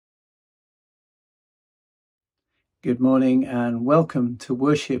Good morning and welcome to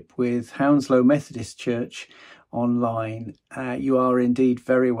worship with Hounslow Methodist Church online. You are indeed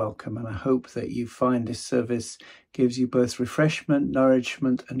very welcome, and I hope that you find this service gives you both refreshment,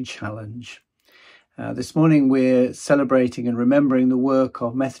 nourishment and challenge. This morning we're celebrating and remembering the work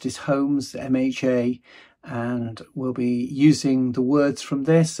of Methodist Homes, MHA, and we'll be using the words from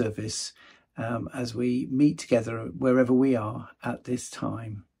their service as we meet together wherever we are at this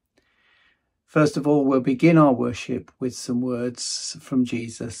time. First of all, we'll begin our worship with some words from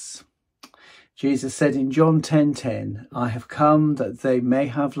Jesus. Jesus said in John 10:10, "I have come that they may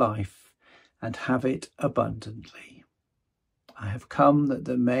have life and have it abundantly." I have come that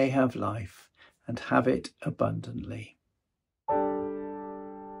they may have life and have it abundantly.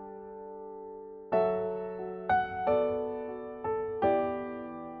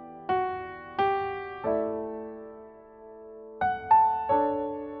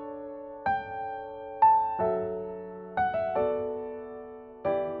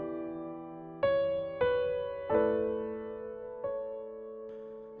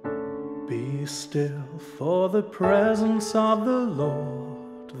 Be still, for the presence of the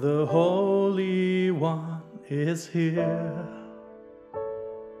Lord, the Holy One, is here.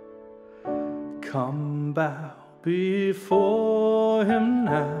 Come bow before him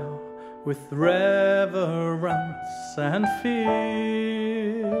now with reverence and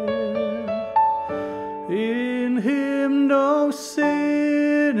fear. In him no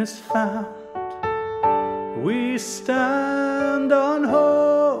sin is found. We stand on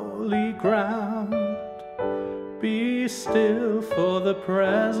holy ground. Be still, for the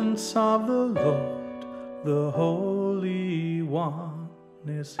presence of the Lord, the Holy One,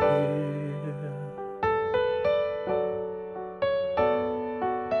 is here.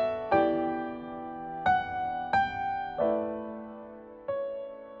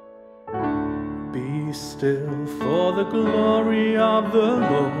 Be still, for the glory of the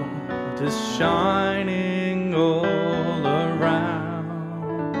Lord is shining all around.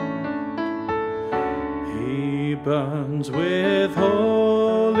 He burns with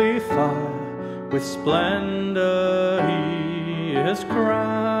holy fire, with splendor he is crowned.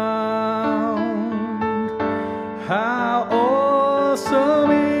 How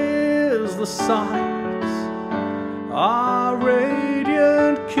awesome is the sight, our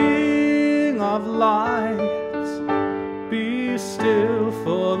radiant King of light. Be still,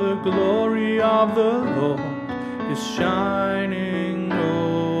 for the glory of the Lord is shining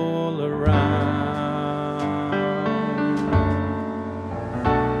all around.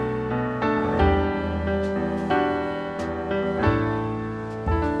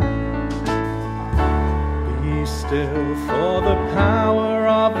 Be still, for the power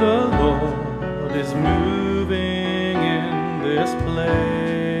of the Lord is moving in this place.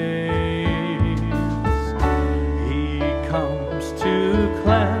 To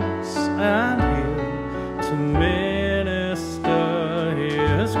cleanse and heal, to minister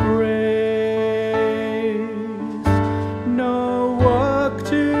his grace. No work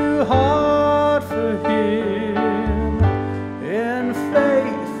too hard for him. In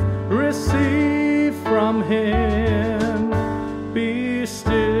faith receive from him. Be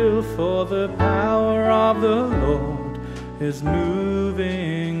still, for the power of the Lord is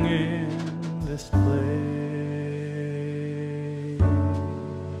moving in this place.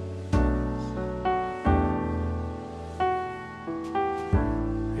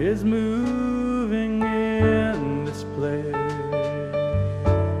 Is moving in this place.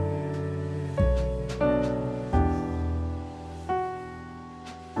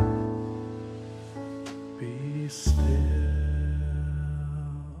 Be still.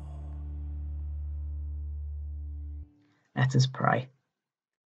 Let us pray.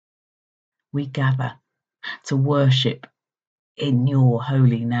 We gather to worship in your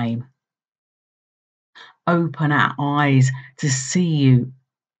holy name. Open our eyes to see you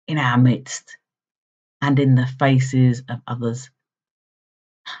in our midst and in the faces of others.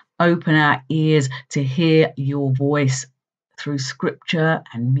 Open our ears to hear your voice through scripture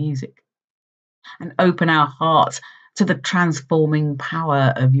and music, and open our hearts to the transforming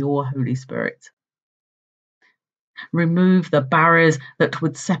power of your Holy Spirit. Remove the barriers that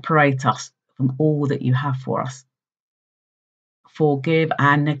would separate us from all that you have for us. Forgive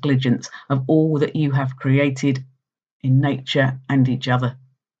our negligence of all that you have created in nature and each other.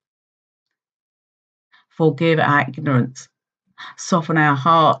 Forgive our ignorance, soften our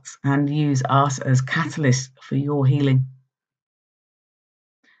hearts, and use us as catalysts for your healing.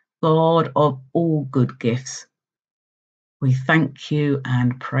 God of all good gifts, we thank you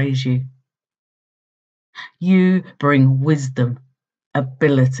and praise you. You bring wisdom,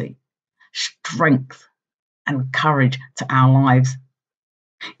 ability, strength, and courage to our lives.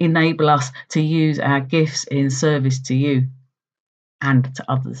 Enable us to use our gifts in service to you and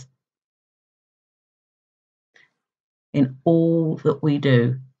to others. In all that we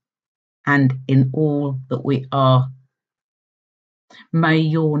do and in all that we are, may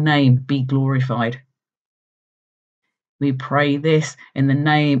your name be glorified. We pray this in the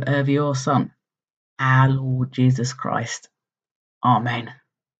name of your Son, our Lord Jesus Christ. Amen.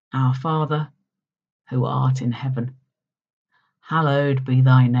 Our Father, who art in heaven, hallowed be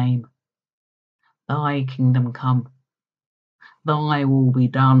thy name. Thy kingdom come. Thy will be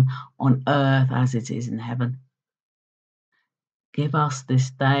done on earth as it is in heaven. Give us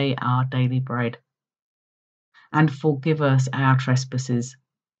this day our daily bread, and forgive us our trespasses,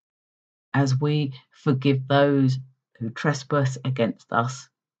 as we forgive those who trespass against us.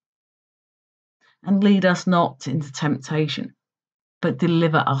 And lead us not into temptation, but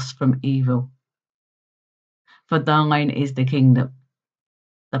deliver us from evil. For thine is the kingdom,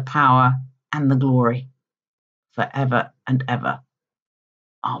 the power, and the glory, forever and ever.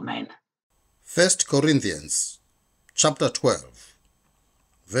 Amen. 1 Corinthians chapter 12,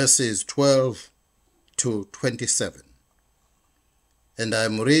 verses 12 to 27. And I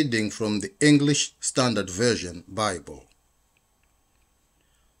am reading from the English Standard Version Bible.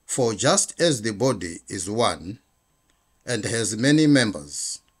 For just as the body is one and has many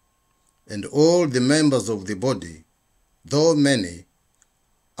members, and all the members of the body, though many,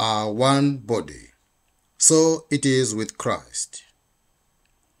 are one body, so it is with Christ.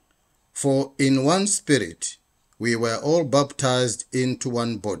 For in one Spirit we were all baptized into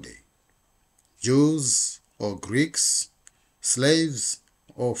one body, Jews or Greeks, slaves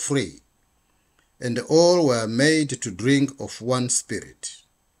or free, and all were made to drink of one Spirit.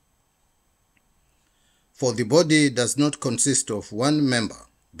 For the body does not consist of one member,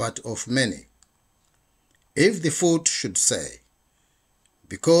 but of many. If the foot should say,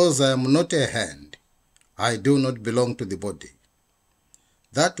 because I am not a hand, I do not belong to the body,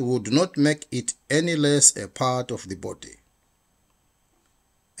 that would not make it any less a part of the body.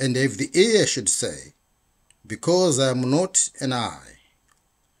 And if the ear should say, because I am not an eye,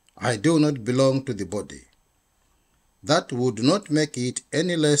 I do not belong to the body, that would not make it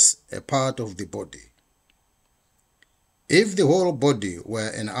any less a part of the body. If the whole body were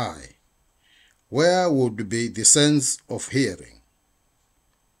an eye, where would be the sense of hearing?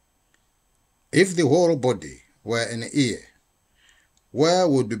 If the whole body were an ear, where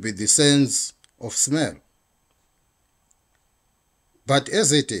would be the sense of smell? But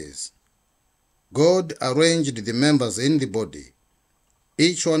as it is, God arranged the members in the body,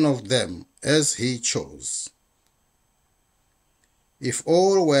 each one of them as he chose. If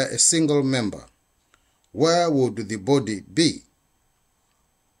all were a single member, where would the body be?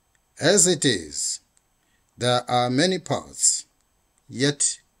 As it is, there are many parts,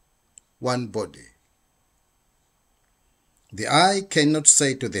 yet one body. The eye cannot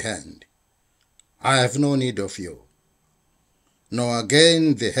say to the hand, I have no need of you, nor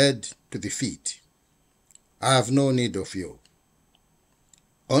again the head to the feet, I have no need of you.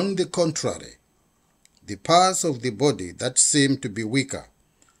 On the contrary, the parts of the body that seem to be weaker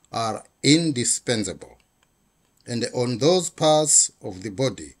are indispensable, and on those parts of the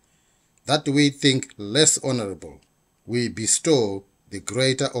body that we think less honorable, we bestow the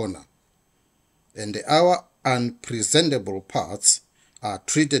greater honor, and our unpresentable parts are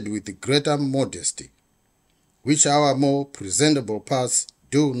treated with the greater modesty, which our more presentable parts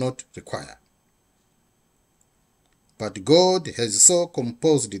do not require. But God has so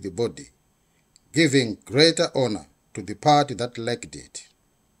composed the body, giving greater honor to the part that lacked it,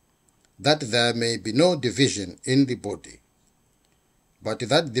 that there may be no division in the body, but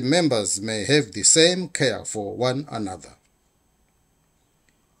that the members may have the same care for one another.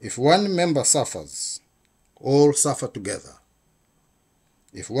 If one member suffers, all suffer together.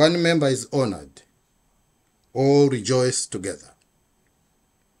 If one member is honored, all rejoice together.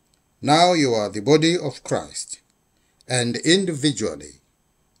 Now you are the body of Christ, and individually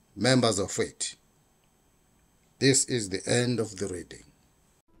members of it. This is the end of the reading.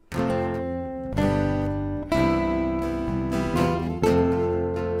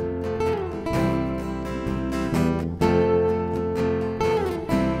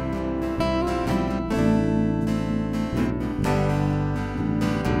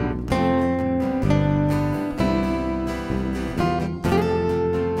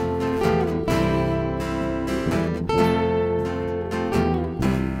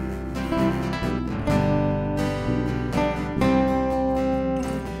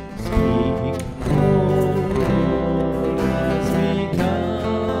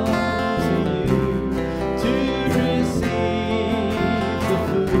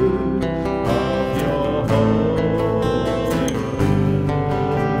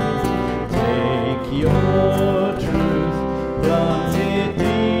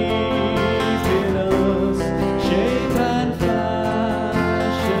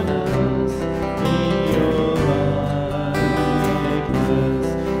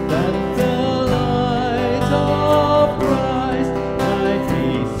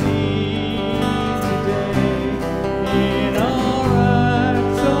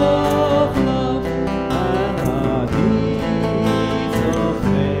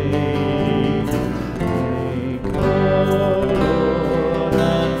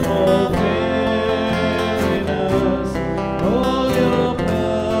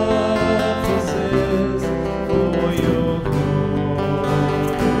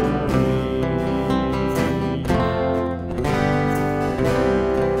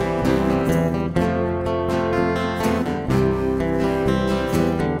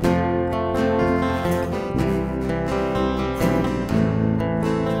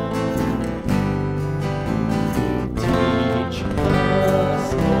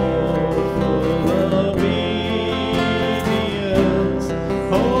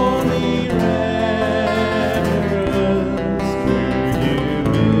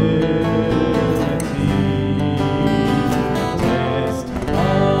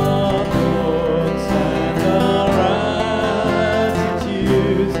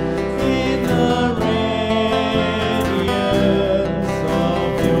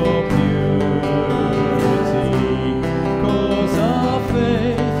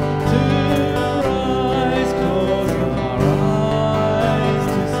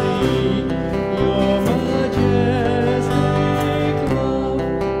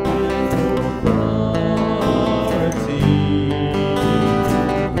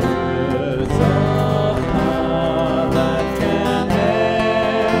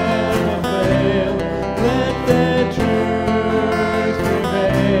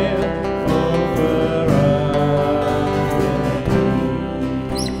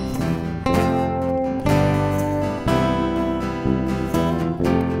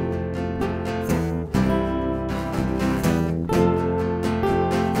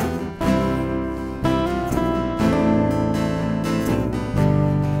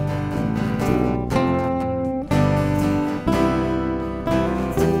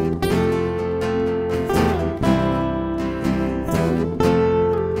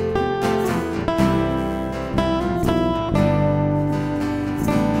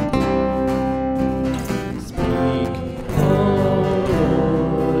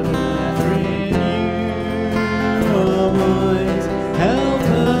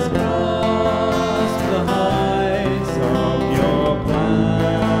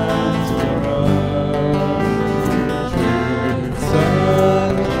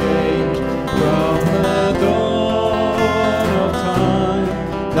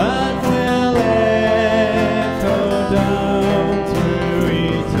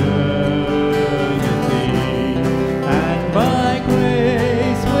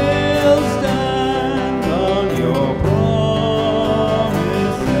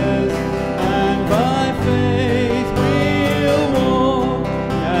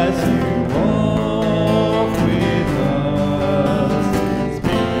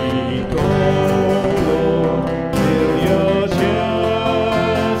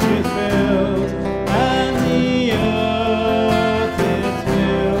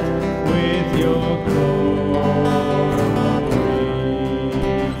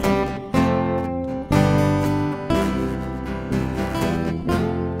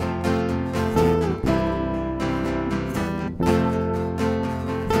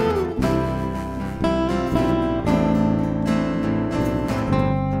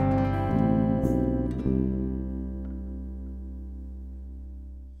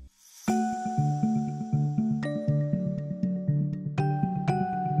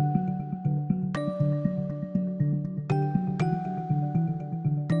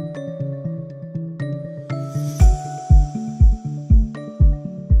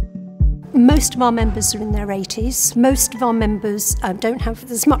 Most of our members are in their 80s. Most of our members don't have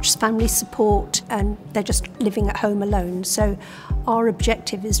as much family support and they're just living at home alone. So our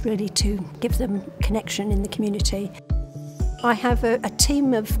objective is really to give them connection in the community. I have a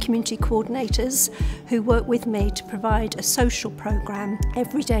team of community coordinators who work with me to provide a social programme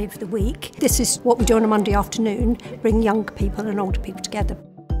every day of the week. This is what we do on a Monday afternoon, bring young people and older people together.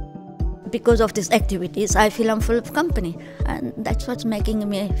 Because of these activities, I feel I'm full of company, and that's what's making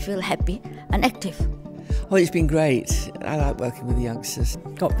me feel happy and active. Oh, it's been great. I like working with the youngsters.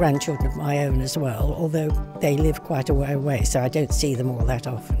 Got grandchildren of my own as well, although they live quite a way away, so I don't see them all that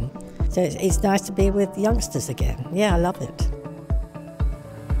often. So it's nice to be with youngsters again. Yeah, I love it.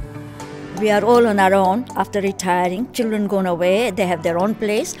 We are all on our own after retiring. Children gone away, they have their own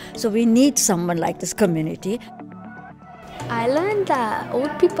place, so we need someone like this community. I learned that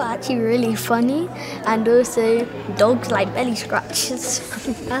old people are actually really funny, and also dogs like belly scratches.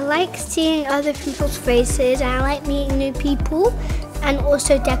 I like seeing other people's faces, and I like meeting new people, and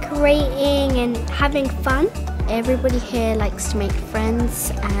also decorating and having fun. Everybody here likes to make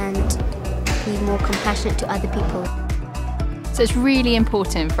friends and be more compassionate to other people. So it's really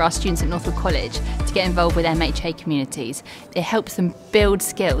important for our students at Northwood College to get involved with MHA communities. It helps them build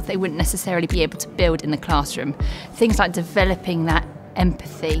skills they wouldn't necessarily be able to build in the classroom. Things like developing that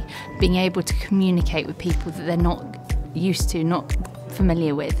empathy, being able to communicate with people that they're not used to, not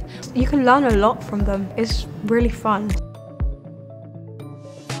familiar with. You can learn a lot from them. It's really fun.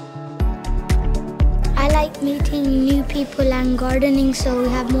 I like meeting new people and gardening so we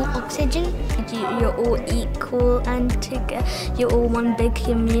have more oxygen. You're all equal and you're all one big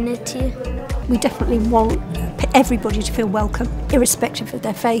community. We definitely want everybody to feel welcome, irrespective of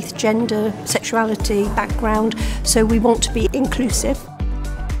their faith, gender, sexuality, background. So we want to be inclusive.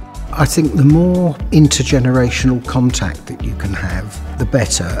 I think the more intergenerational contact that you can have, the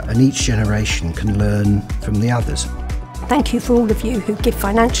better, and each generation can learn from the others. Thank you for all of you who give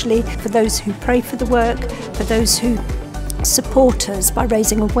financially, for those who pray for the work, for those who support us by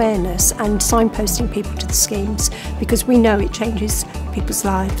raising awareness and signposting people to the schemes, because we know it changes people's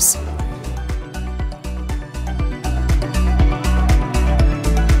lives.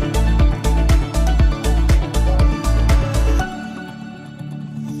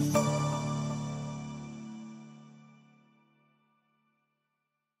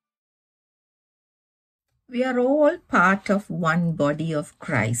 We are all part of one body of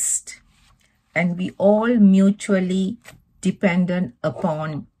Christ, and we all mutually dependent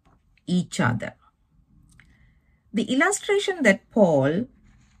upon each other. The illustration that Paul,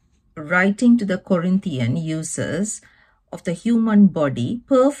 writing to the Corinthians, uses of the human body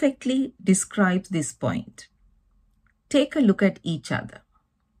perfectly describes this point. Take a look at each other.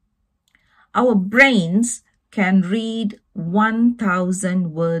 Our brains can read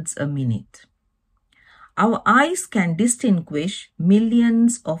 1,000 words a minute. Our eyes can distinguish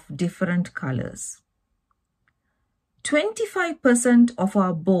millions of different colors. 25% of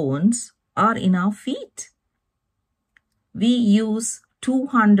our bones are in our feet. We use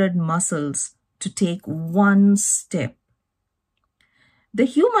 200 muscles to take one step. The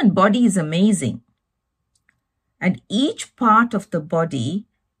human body is amazing, and each part of the body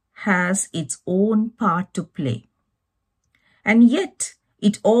has its own part to play. And yet,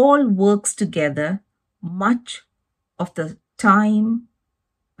 it all works together much of the time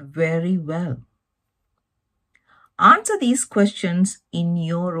very well. Answer these questions in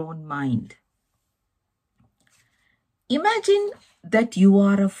your own mind. Imagine that you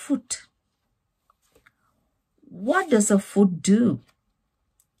are a foot. What does a foot do?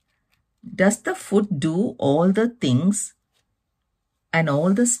 Does the foot do all the things and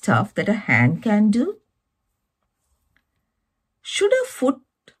all the stuff that a hand can do? Should a foot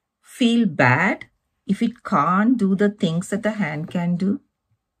feel bad if it can't do the things that the hand can do?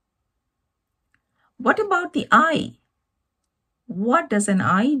 What about the eye? What does an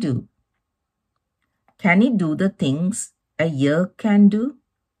eye do? Can it do the things a ear can do?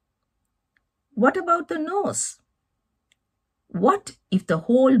 What about the nose? What if the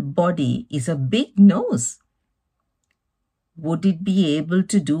whole body is a big nose? Would it be able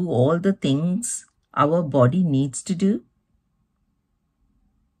to do all the things our body needs to do?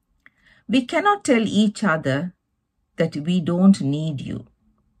 We cannot tell each other that we don't need you.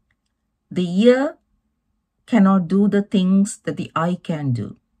 The ear cannot do the things that the eye can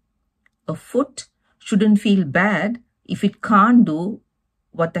do. A foot shouldn't feel bad if it can't do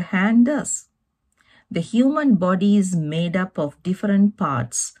what the hand does. The human body is made up of different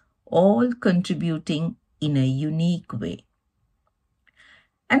parts, all contributing in a unique way.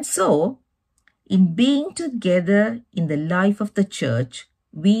 And so, in being together in the life of the church,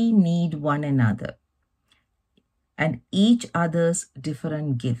 we need one another and each other's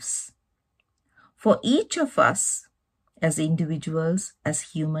different gifts. For each of us, as individuals,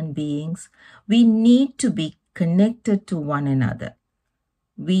 as human beings, we need to be connected to one another.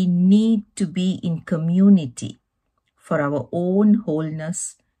 We need to be in community for our own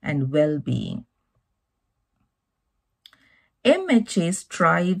wholeness and well-being. MHA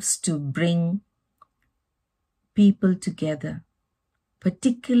strives to bring people together,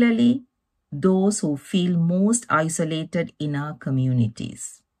 particularly those who feel most isolated in our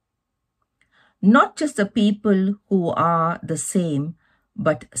communities. Not just the people who are the same,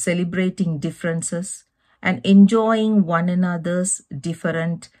 but celebrating differences and enjoying one another's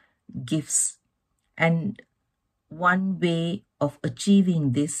different gifts. And one way of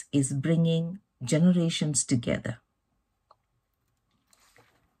achieving this is bringing generations together.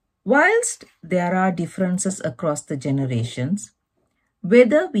 Whilst there are differences across the generations,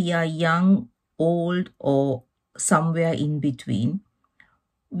 whether we are young, old, or somewhere in between,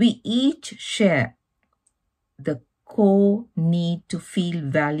 we each share the core need to feel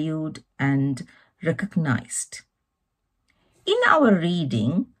valued and recognized. In our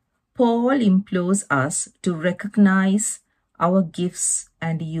reading, Paul implores us to recognize our gifts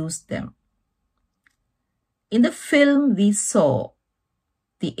and use them. In the film we saw,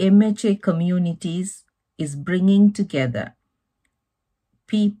 the MHA communities is bringing together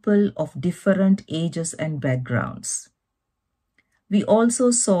people of different ages and backgrounds. We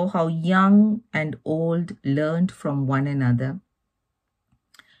also saw how young and old learned from one another,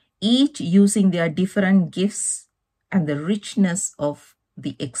 each using their different gifts and the richness of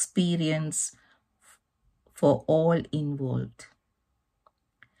the experience for all involved.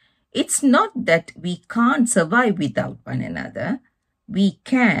 It's not that we can't survive without one another. We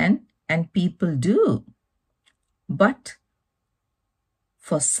can, and people do. But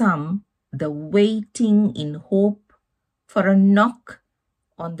for some, the waiting in hope for a knock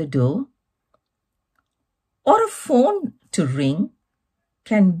on the door or a phone to ring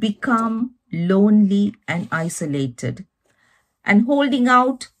can become lonely and isolated, and holding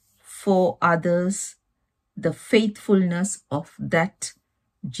out for others the faithfulness of that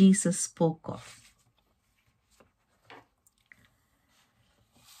Jesus spoke of.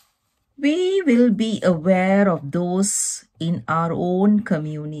 We will be aware of those in our own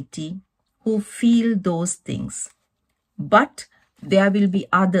community who feel those things, but there will be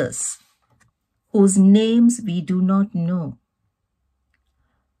others whose names we do not know.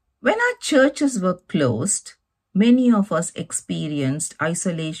 When our churches were closed, many of us experienced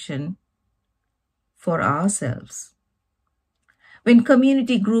isolation for ourselves. When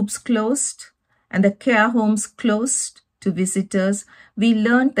community groups closed and the care homes closed to visitors, we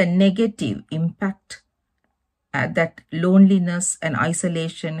learned the negative impact that loneliness and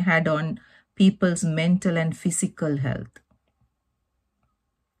isolation had on people's mental and physical health.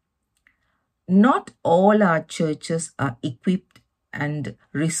 Not all our churches are equipped and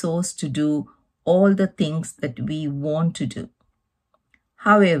resourced to do all the things that we want to do.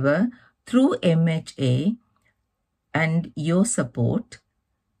 However, through MHA and your support,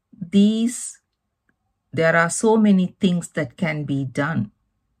 there are so many things that can be done.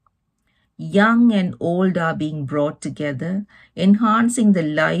 Young and old are being brought together, enhancing the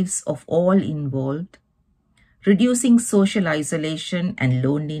lives of all involved, reducing social isolation and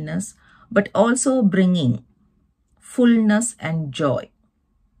loneliness, but also bringing fullness and joy.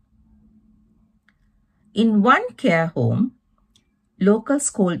 In one care home, local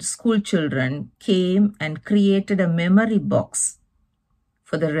school children came and created a memory box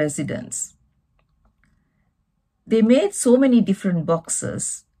for the residents. They made so many different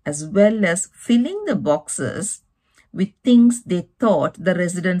boxes, as well as filling the boxes with things they thought the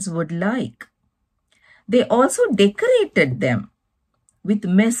residents would like. They also decorated them with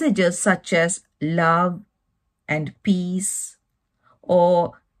messages such as love and peace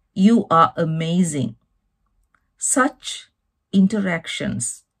or you are amazing. Such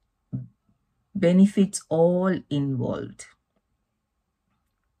interactions benefits all involved.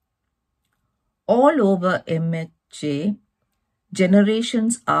 All over MHA,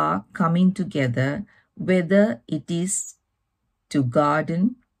 generations are coming together, whether it is to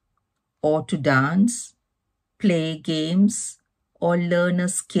garden or to dance, play games, or learn a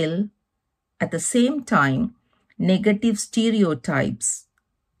skill. At the same time, negative stereotypes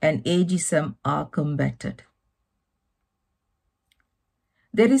and ageism are combated.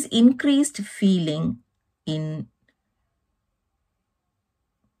 There is increased feeling in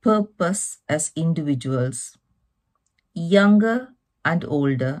purpose as individuals, younger and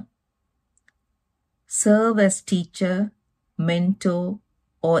older, serve as teacher, mentor,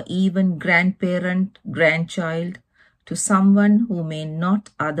 or even grandparent, grandchild to someone who may not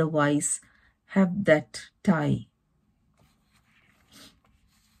otherwise have that tie.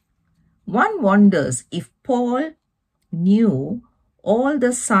 One wonders if Paul knew all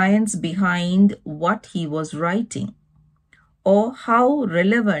the science behind what he was writing, or how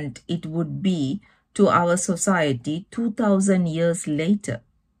relevant it would be to our society 2000 years later.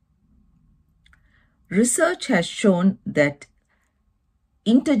 Research has shown that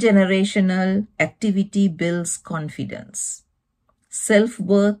intergenerational activity builds confidence,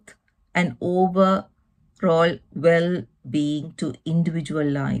 self-worth, and overall well-being to individual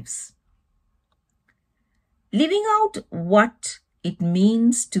lives. Living out what it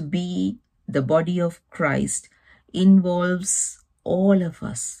means to be the body of Christ involves all of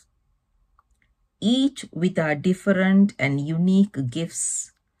us, each with our different and unique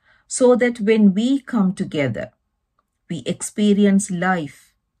gifts, so that when we come together, we experience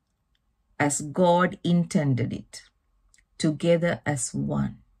life as God intended it, together as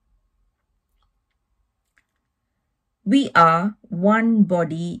one. We are one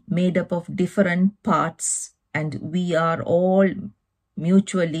body made up of different parts, and we are all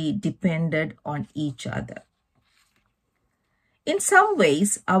mutually dependent on each other. In some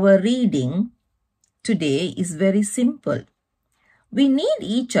ways, our reading today is very simple. We need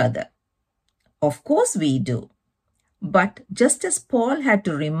each other. Of course we do. But just as Paul had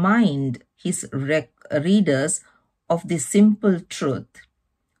to remind his readers of this simple truth,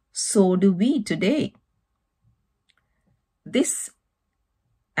 so do we today. This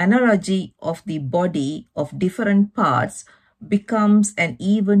analogy of the body of different parts becomes an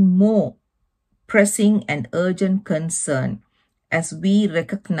even more pressing and urgent concern as we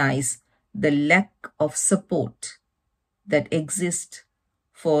recognize the lack of support that exists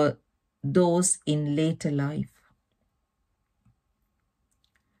for those in later life.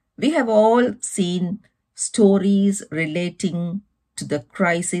 We have all seen stories relating to the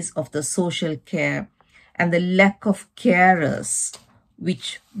crisis of the social care and the lack of carers,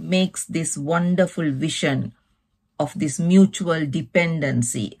 which makes this wonderful vision of this mutual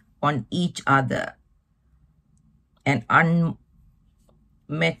dependency on each other an unmet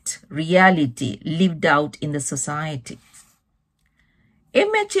reality lived out in the society.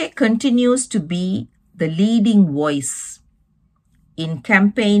 MHA continues to be the leading voice in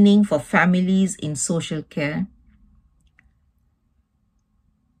campaigning for families in social care.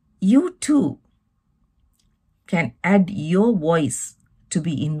 You too can add your voice to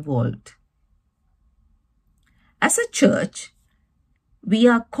be involved. As a church, we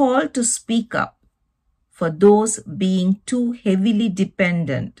are called to speak up for those being too heavily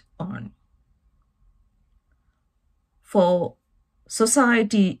dependent on. For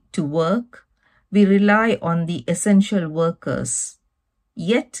society to work, we rely on the essential workers.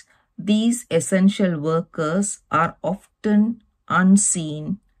 Yet, these essential workers are often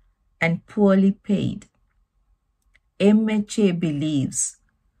unseen and poorly paid. MHA believes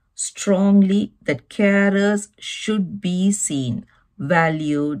strongly that carers should be seen,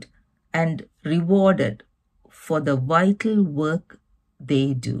 valued, and rewarded for the vital work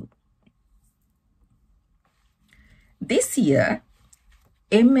they do. This year,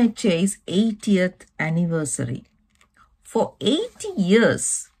 MHA's 80th anniversary. For 80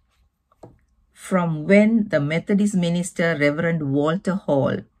 years, from when the Methodist minister Reverend Walter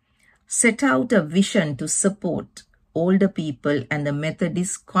Hall set out a vision to support older people, and the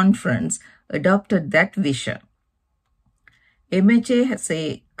Methodist Conference adopted that vision, MHA has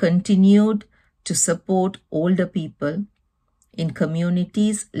continued to support older people in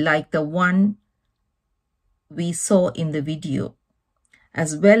communities like the one we saw in the video,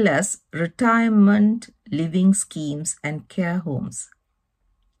 as well as retirement living schemes and care homes.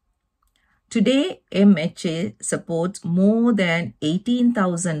 Today, MHA supports more than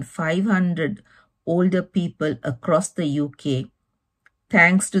 18,500 older people across the UK,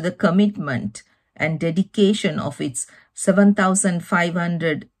 thanks to the commitment and dedication of its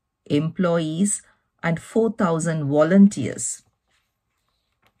 7,500 employees and 4,000 volunteers.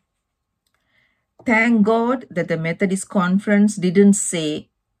 Thank God that the Methodist Conference didn't say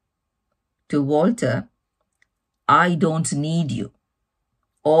to Walter, "I don't need you,"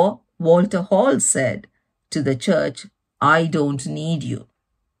 or Walter Hall said to the church, "I don't need you."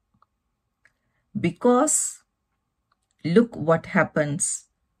 Because look what happens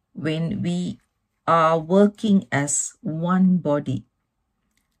when we are working as one body.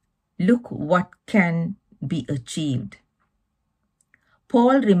 Look what can be achieved.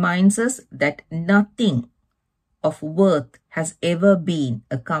 Paul reminds us that nothing of worth has ever been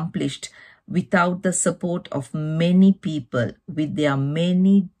accomplished without the support of many people with their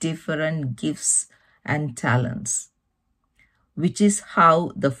many different gifts and talents, which is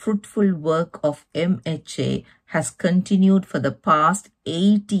how the fruitful work of MHA has continued for the past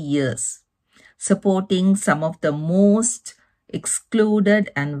 80 years, supporting some of the most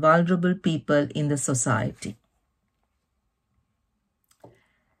excluded and vulnerable people in the society.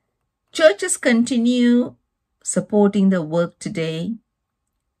 Churches continue supporting the work today,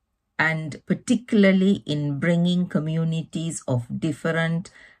 and particularly in bringing communities of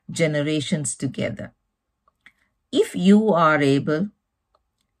different generations together. If you are able,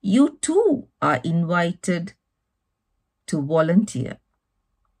 you too are invited to volunteer,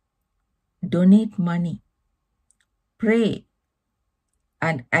 donate money, pray,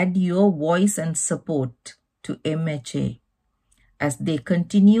 and add your voice and support to MHA as they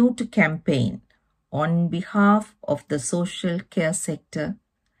continue to campaign on behalf of the social care sector,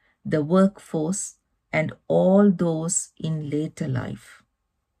 the workforce, and all those in later life.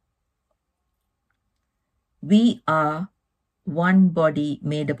 We are one body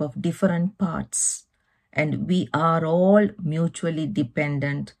made up of different parts, and we are all mutually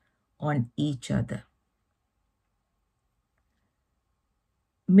dependent on each other.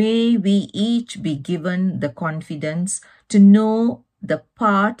 May we each be given the confidence to know the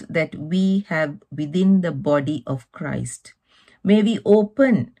part that we have within the body of Christ. May we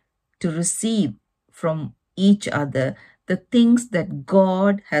open to receive from each other the things that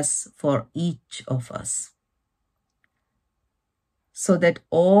God has for each of us, so that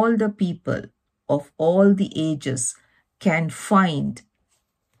all the people of all the ages can find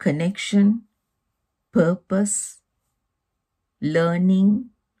connection, purpose, learning,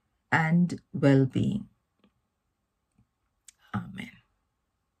 and well-being. Amen.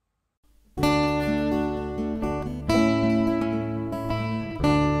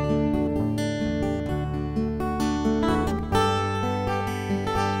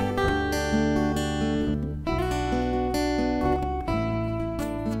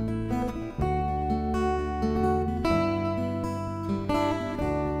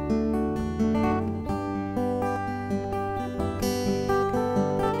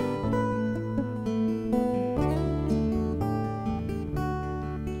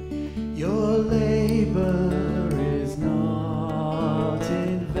 Your labor is not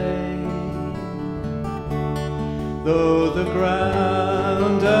in vain, though the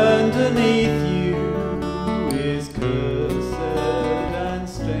ground underneath you is cursed and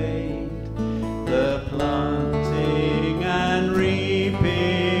stained. The planting and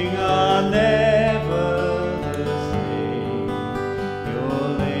reaping are never the same. Your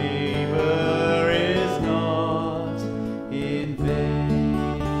labor is not in vain.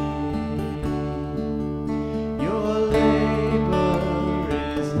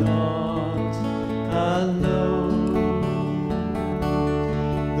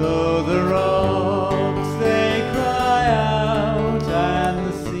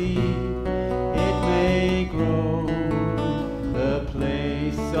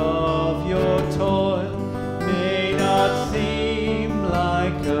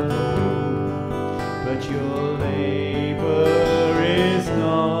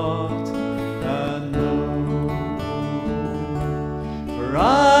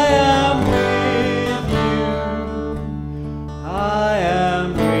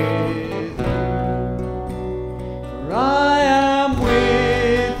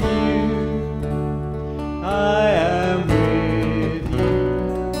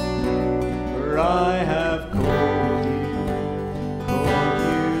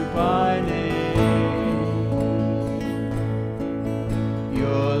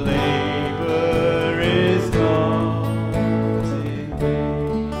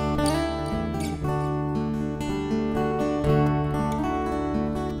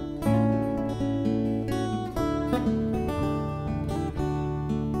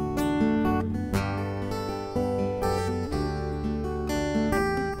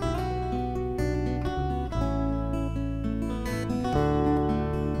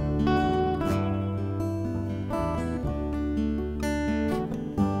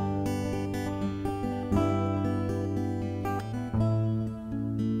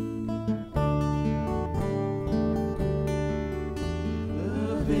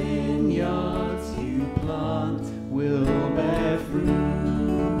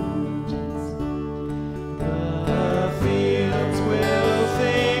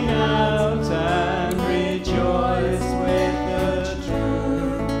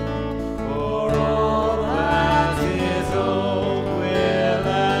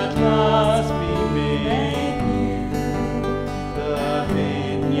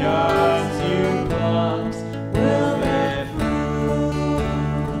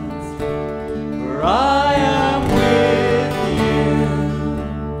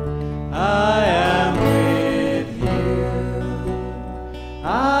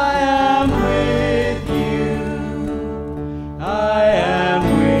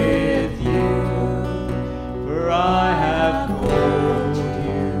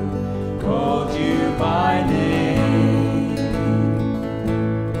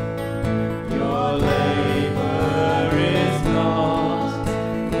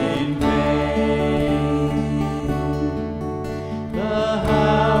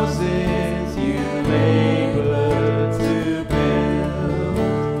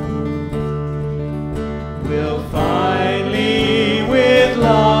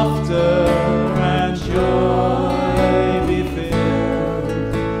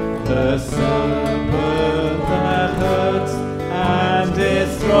 The serpent that hurts and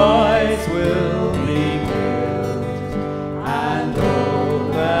destroys will be killed, and all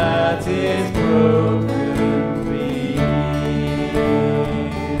that is broken be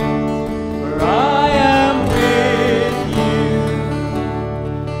healed. For I am with you,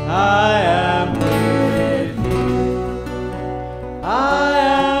 I am with you, I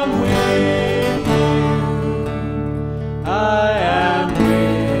am with you, I am with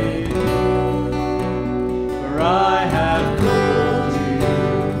you, for I have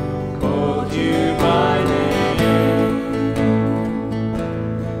called you by name,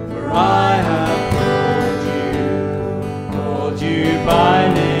 for I have called you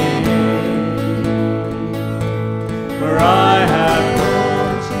by name, for I have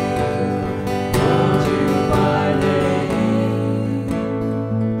called you by name.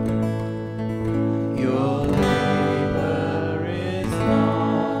 Your labor is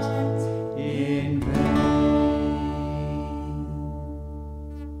not in vain.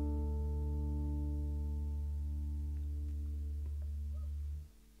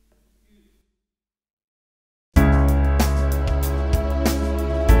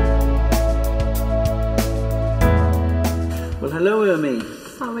 Well, hello, Ermi.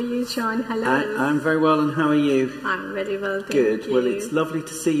 How are you, Sean? Hello. I'm very well, and how are you? I'm very well, thank Good. you. Well, it's lovely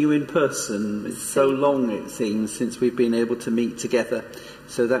to see you in person. It's so long, it seems, since we've been able to meet together.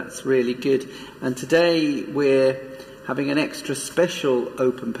 So that's really good. And today we're having an extra special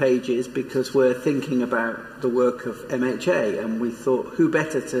Open Pages because we're thinking about the work of MHA, and we thought who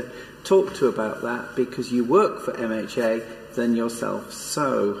better to talk to about that, because you work for MHA, than yourself.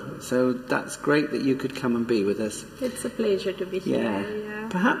 So that's great that you could come and be with us. It's a pleasure to be here. Yeah.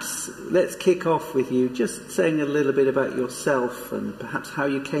 Perhaps let's kick off with you just saying a little bit about yourself and perhaps how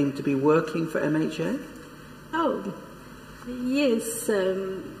you came to be working for MHA. Oh, yes.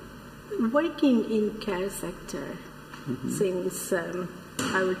 Working in care sector since,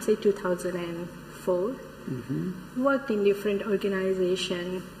 I would say, 2004. Worked in different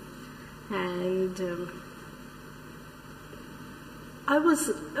organizations, and I was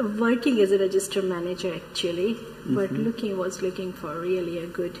working as a register manager actually, but was looking for really a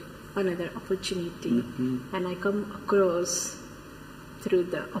good another opportunity, and I come across through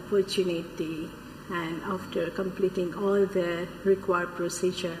the opportunity, and after completing all the required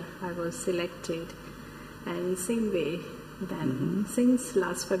procedure, I was selected, and same way then since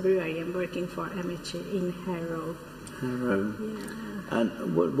last February I'm working for MHA in Harrow. Harrow. Yeah. And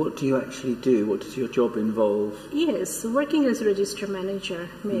what do you actually do? What does your job involve? Yes, working as a register manager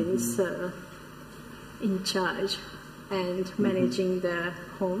means in charge and managing the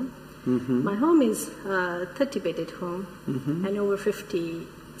home. My home is a 30-bedded home, and over 50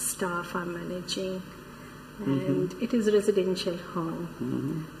 staff I'm managing. And it is a residential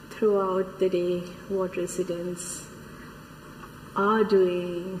home. Throughout the day, what residents are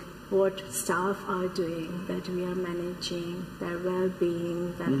doing, what staff are doing, that we are managing, their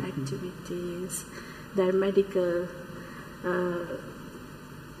well-being, their activities, their medical,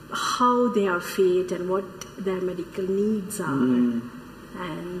 how they are fit and what their medical needs are,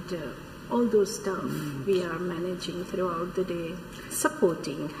 and all those stuff we are managing throughout the day,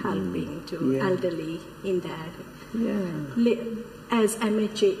 supporting, helping to elderly in their, as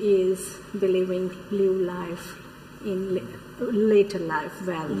MHA is believing live life in later life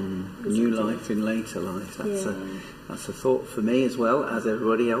new life in later life. That's a thought for me as well as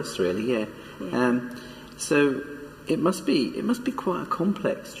everybody else, really. So it must be quite a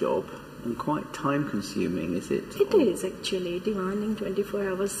complex job and quite time consuming, is it? It is actually demanding 24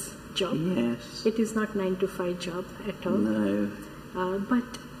 hours job. Yes. It is not 9 to 5 job at all. No.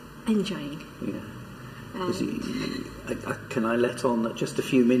 But enjoying. Can I let on that just a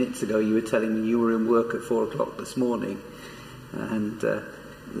few minutes ago you were telling me you were in work at 4 o'clock this morning, and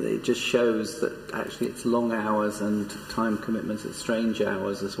it just shows that actually it's long hours and time commitments at strange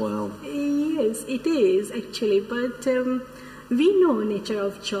hours as well. Yes, it is actually, but we know nature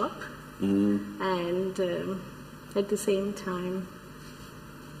of job, and at the same time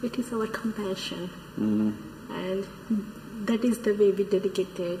it is our compassion, and that is the way we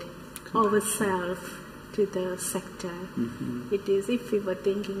dedicated ourselves to the sector. It is, if we were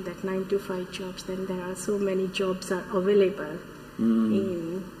thinking that 9 to 5 jobs, then there are so many jobs are available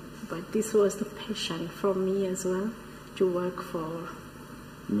but this was the passion for me as well, to work for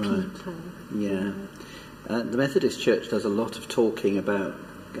people. The Methodist Church does a lot of talking about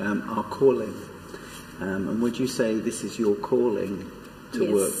our calling, and would you say this is your calling?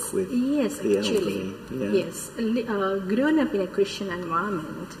 to work with the elderly. Yes, grown up in a Christian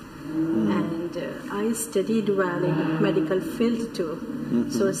environment, and I studied well in medical field too.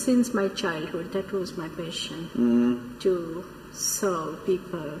 So since my childhood, that was my passion, to serve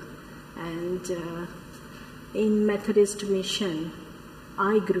people. And in Methodist mission,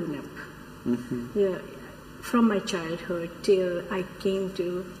 I grew up. From my childhood till I came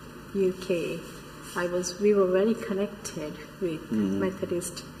to UK, we were very connected with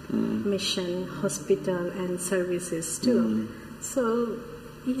Methodist mission, hospital and services too. So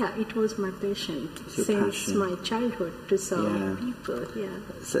yeah, it was my passion since my childhood to serve people.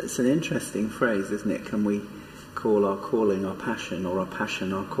 So it's an interesting phrase, isn't it? Can we call our calling our passion, or our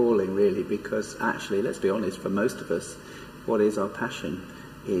passion our calling, really? Because actually, let's be honest, for most of us, what is our passion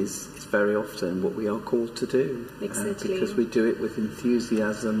is very often what we are called to do. Exactly. Because we do it with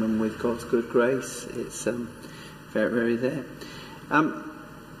enthusiasm and with God's good grace. It's very, very there.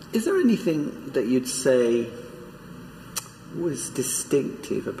 Is there anything that you'd say was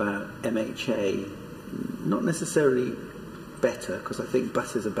distinctive about MHA? Not necessarily better, because I think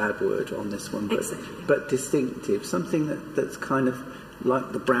better is a bad word on this one, but distinctive, something that's kind of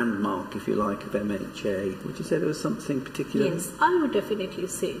like the brand mark, if you like, of MHA. Would you say there was something particular? Yes, I would definitely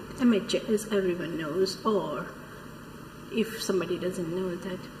say MHA, as everyone knows, or if somebody doesn't know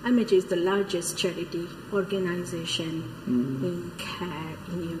that, MHA is the largest charity organization in care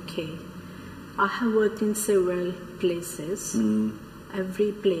in UK. I have worked in several places.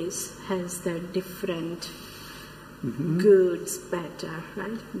 Every place has their different goods, better,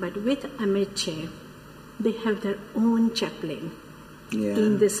 right? But with MHA, they have their own chaplain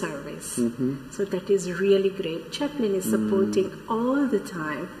in the service. So that is really great. Chaplain is supporting all the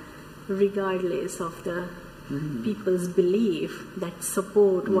time, regardless of the people's belief, that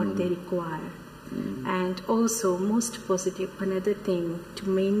support what they require. And also, most positive, another thing to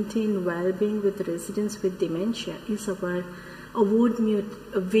maintain well-being with residents with dementia is our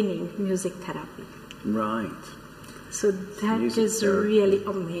award-winning music therapy. Right. So that is really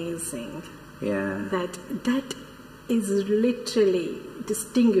amazing. Yeah. That is literally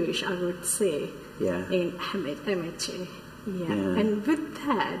distinguished, I would say, in MHA. And with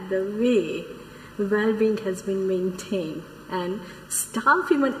that, the way well-being has been maintained and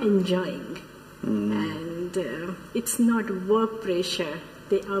staff even enjoying. And it's not work pressure.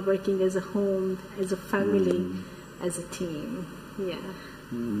 They are working as a home, as a family, as a team.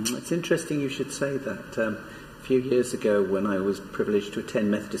 It's interesting you should say that. A few years ago, when I was privileged to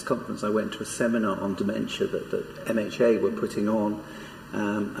attend Methodist Conference, I went to a seminar on dementia that MHA were putting on,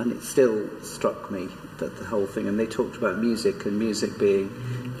 and it still struck me, that the whole thing, and they talked about music, and music being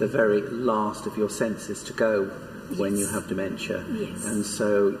the very last of your senses to go when you have dementia. And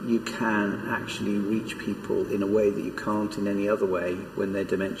so you can actually reach people in a way that you can't in any other way when their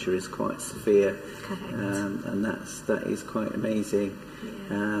dementia is quite severe. And that is quite amazing.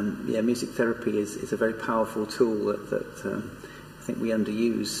 Music therapy is a very powerful tool that I think we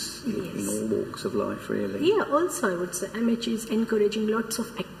underuse in all walks of life, really. Also I would say MHA is encouraging lots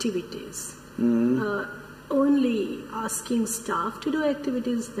of activities. Only asking staff to do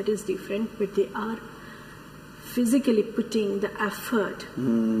activities, that is different, but they are physically putting the effort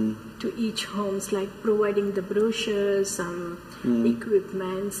to each homes, like providing the brochures, some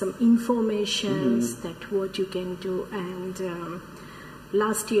equipment, some informations that what you can do. And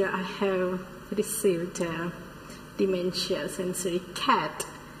last year I have received a dementia sensory cat,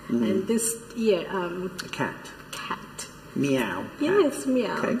 and this year a cat. Meow. Yes,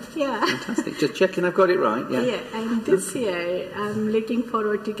 meow. Okay. Fantastic. Just checking I've got it right. And this year I'm looking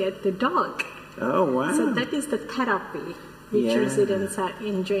forward to get the dog. Oh, wow. So that is the therapy which residents are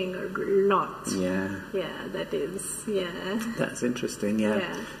enjoying a lot. That is, That's interesting, A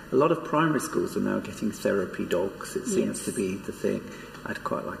lot of primary schools are now getting therapy dogs. It seems to be the thing. I'd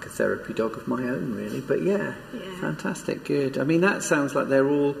quite like a therapy dog of my own, really. But fantastic, good. I mean, that sounds like they're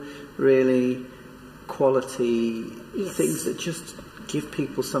all really quality things that just give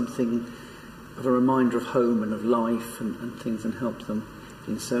people something of a reminder of home and of life and things, and help them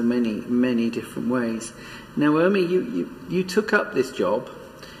in so many different ways. Now, Urmi, you took up this job,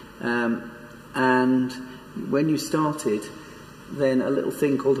 and when you started, then a little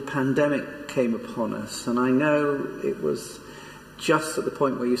thing called a pandemic came upon us, and I know it was just at the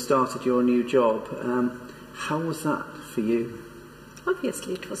point where you started your new job. How was that for you?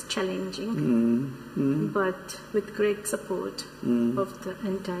 Obviously it was challenging, but with great support of the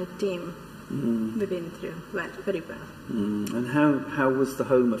entire team, we've been through very well. And how was the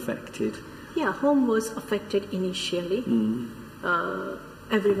home affected? Home was affected initially.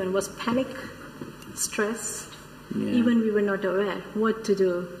 Everyone was panicked, stressed, Yeah. Even we were not aware what to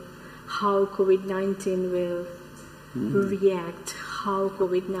do, how COVID-19 will react, how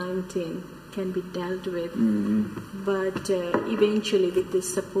COVID-19 can be dealt with. But eventually, with the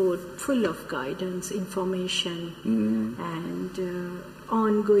support, full of guidance, information, and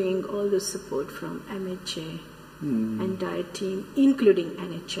ongoing all the support from MHA, entire team, including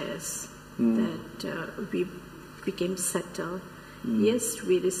NHS, that we became settled. Yes,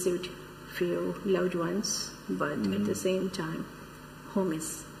 we received few loved ones, but at the same time, home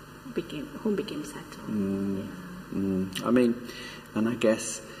became settled. I mean, and I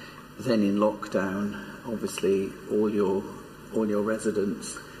guess then in lockdown, obviously all your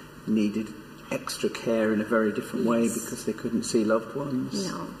residents needed extra care in a very different way because they couldn't see loved ones.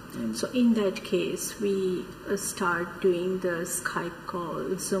 No. So in that case, we start doing the Skype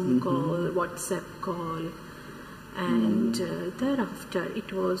call, Zoom call, WhatsApp call. And thereafter,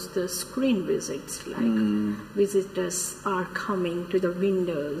 it was the screen visits, like visitors are coming to the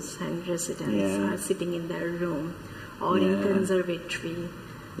windows and residents are sitting in their room or in conservatory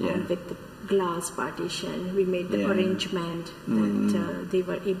and with the glass partition. We made the arrangement that they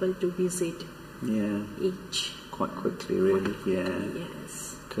were able to visit each. Quite quickly, really,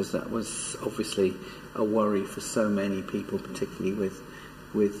 Yes. Because that was obviously a worry for so many people, particularly with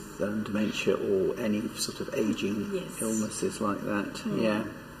dementia or any sort of aging illnesses like that.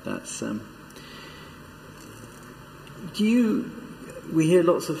 That's. We hear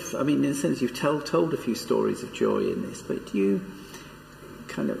lots of. I mean, in a sense, you've told a few stories of joy in this, but do you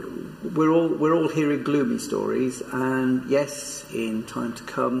we're all hearing gloomy stories, and yes, in time to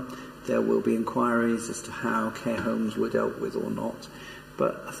come, there will be inquiries as to how care homes were dealt with or not.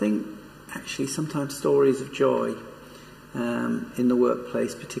 But I think actually sometimes stories of joy. In the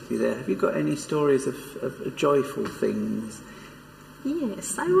workplace, particularly there. Have you got any stories of joyful things?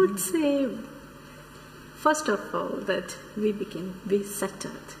 Yes, I would say, first of all, that we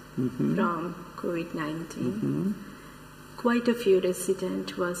settled from COVID-19. Quite a few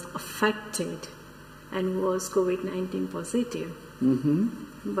residents was affected and was COVID-19 positive.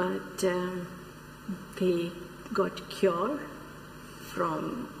 But they got cured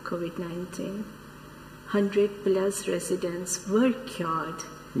from COVID-19. 100+ residents were cured,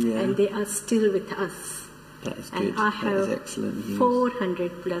 and they are still with us. That is good. And I have excellent news.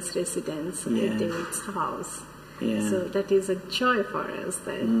 400+ residents at David's house. So that is a joy for us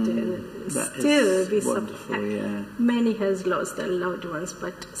that still we support. Many has lost their loved ones,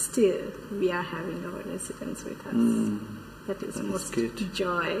 but still we are having our residents with us. That is most good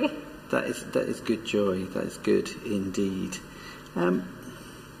joy. That is good joy. That is good indeed.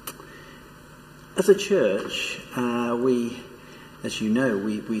 As a church, we, as you know,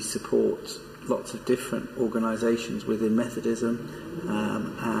 we support lots of different organisations within Methodism,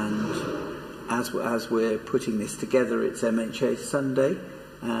 and as we're putting this together, it's MHA Sunday,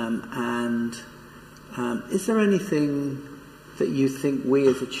 and is there anything that you think we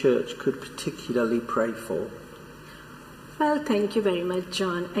as a church could particularly pray for? Well, thank you very much,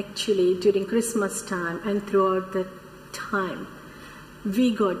 John. Actually, during Christmas time and throughout the time,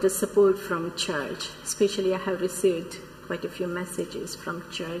 we got the support from church. Especially I have received quite a few messages from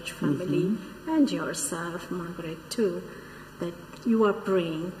church family and yourself, Margaret, too, that you are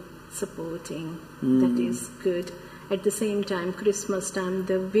praying, supporting. That is good. At the same time, Christmas time,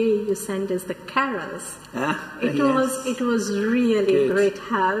 the way you send us the carols, it was really great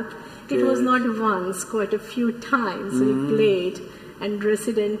help. It was not once, quite a few times we played, and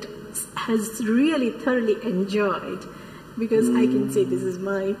resident has really thoroughly enjoyed. Because I can say this is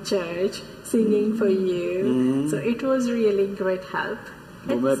my church singing for you. So it was really great help.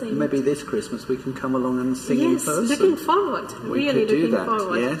 Well, maybe this Christmas we can come along and sing in person. Yes, looking forward. We really could do looking that.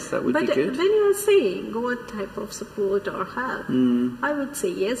 forward. Yes, that would be good. But when you are saying what type of support or help, I would say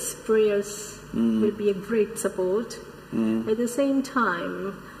yes, prayers will be a great support. At the same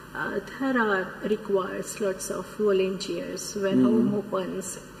time, there requires lots of volunteers. When home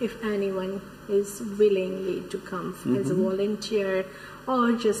opens, if anyone is willingly to come as a volunteer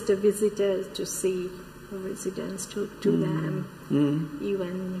or just a visitor to see residents, to them.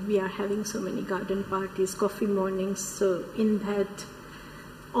 Even we are having so many garden parties, coffee mornings, so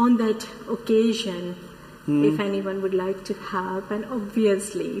on that occasion, if anyone would like to help, and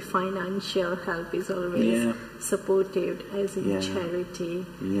obviously financial help is always supported as in charity,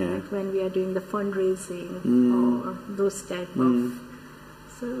 like when we are doing the fundraising or those type of.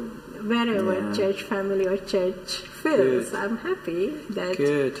 So wherever church family or church feels, I'm happy that.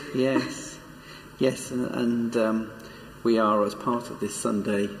 Good, yes. Yes, and we are, as part of this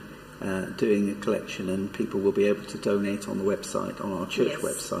Sunday doing a collection, and people will be able to donate on the website, on our church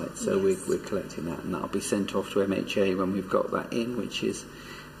website. So we're collecting that, and that'll be sent off to MHA when we've got that in, which is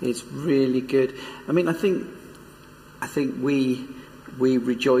really good. I mean, I think we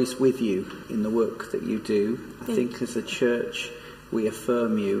rejoice with you in the work that you do. I think as a church we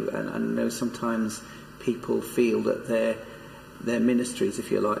affirm you, and I know sometimes people feel that their ministries,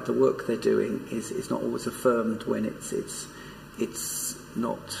 if you like, the work they're doing is not always affirmed when it's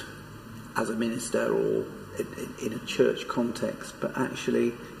not as a minister or in a church context, but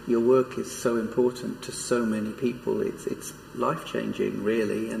actually your work is so important to so many people. It's life-changing,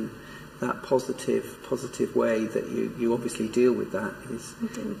 really, and that positive way that you obviously deal with that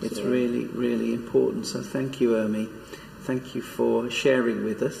it's really, really important. So thank you, Ermi. Thank you for sharing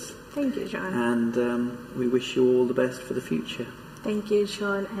with us. Thank you, John. And we wish you all the best for the future. Thank you,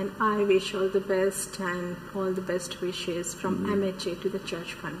 John. And I wish all the best and all the best wishes from MHA to the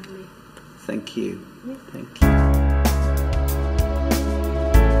church family. Thank you. Yeah. Thank you.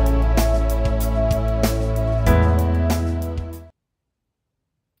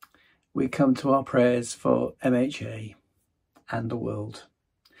 We come to our prayers for MHA and the world.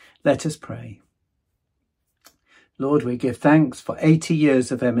 Let us pray. Lord, we give thanks for 80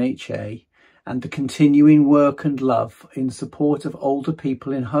 years of MHA and the continuing work and love in support of older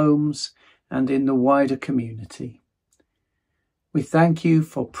people in homes and in the wider community. We thank you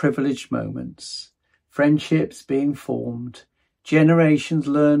for privileged moments, friendships being formed, generations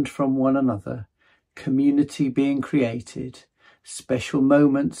learned from one another, community being created, special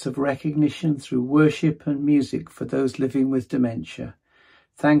moments of recognition through worship and music for those living with dementia.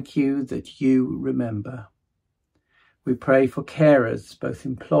 Thank you that you remember. We pray for carers, both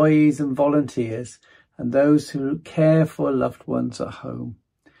employees and volunteers, and those who care for loved ones at home,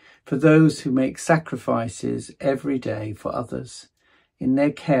 for those who make sacrifices every day for others. In their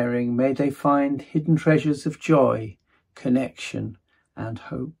caring, may they find hidden treasures of joy, connection, and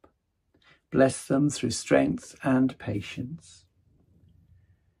hope. Bless them through strength and patience.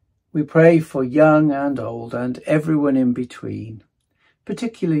 We pray for young and old and everyone in between,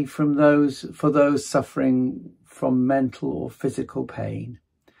 particularly for those suffering from mental or physical pain,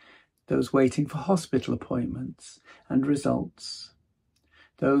 those waiting for hospital appointments and results,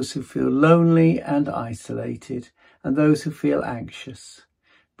 those who feel lonely and isolated, and those who feel anxious.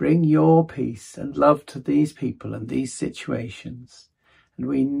 Bring your peace and love to these people and these situations, and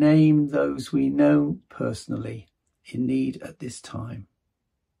we name those we know personally in need at this time.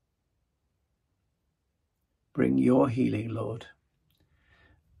 Bring your healing, Lord.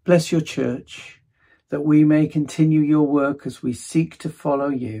 Bless your church, that we may continue your work as we seek to follow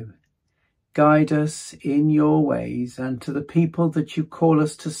you. Guide us in your ways and to the people that you call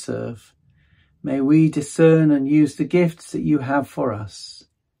us to serve. May we discern and use the gifts that you have for us.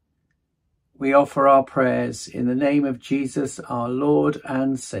 We offer our prayers in the name of Jesus, our Lord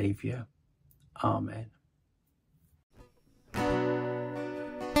and Saviour. Amen.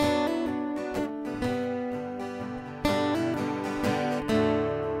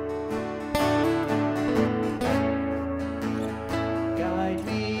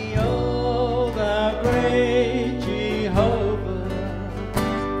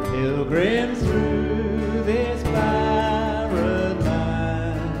 Pilgrims through this barren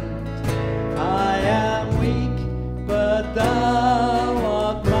land, I am weak, but thou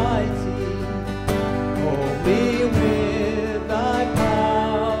art mighty. Hold me with thy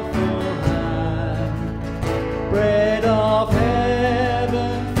powerful hand. Bread of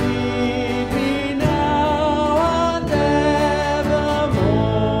heaven, feed me now and evermore.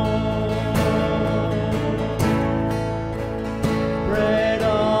 Bread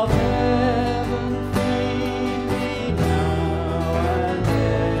of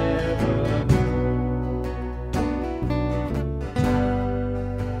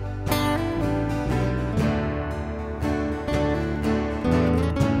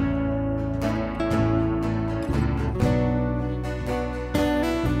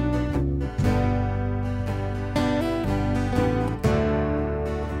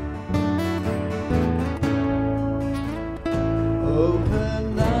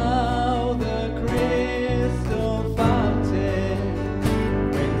open now the crystal fountain,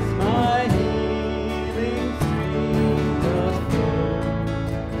 whence my healing stream doth flow.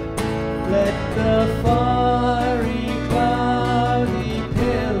 Let the fiery, cloudy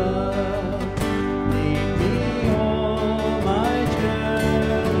pillar lead me on my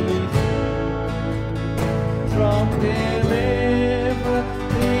journey through. From deliverance,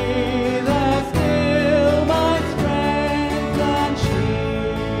 be thou still my strength and shield.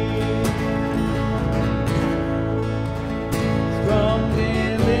 From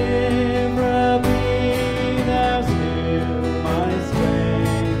deliverance,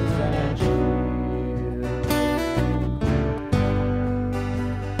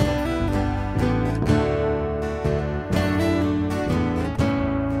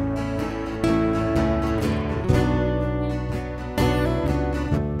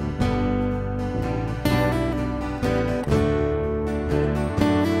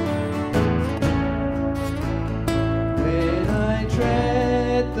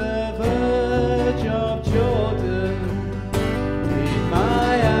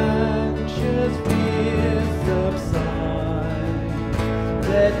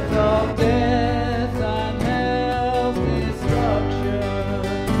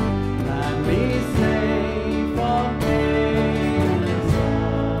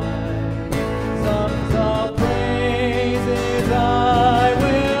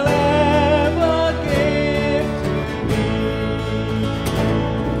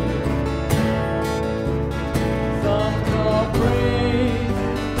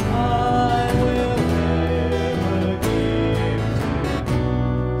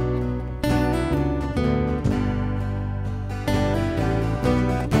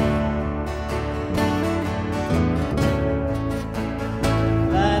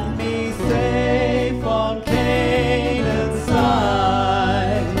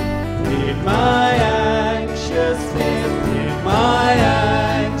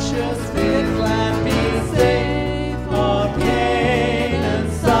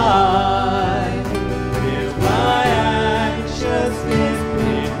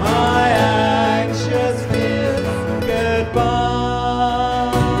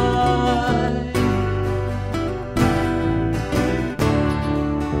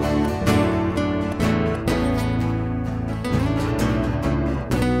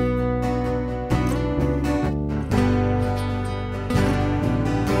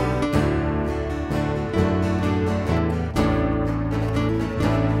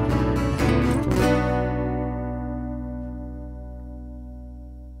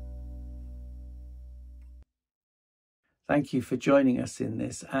 Thank you for joining us in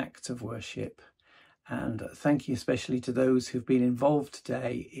this act of worship, and thank you especially to those who've been involved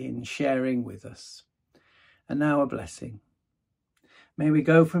today in sharing with us. And now a blessing. May we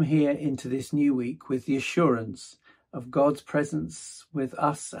go from here into this new week with the assurance of God's presence with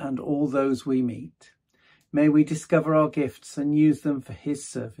us and all those we meet. May we discover our gifts and use them for his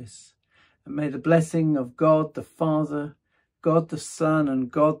service. And may the blessing of God the Father, God the Son,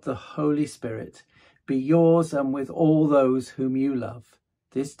 and God the Holy Spirit be yours and with all those whom you love,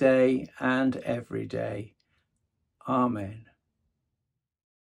 this day and every day. Amen.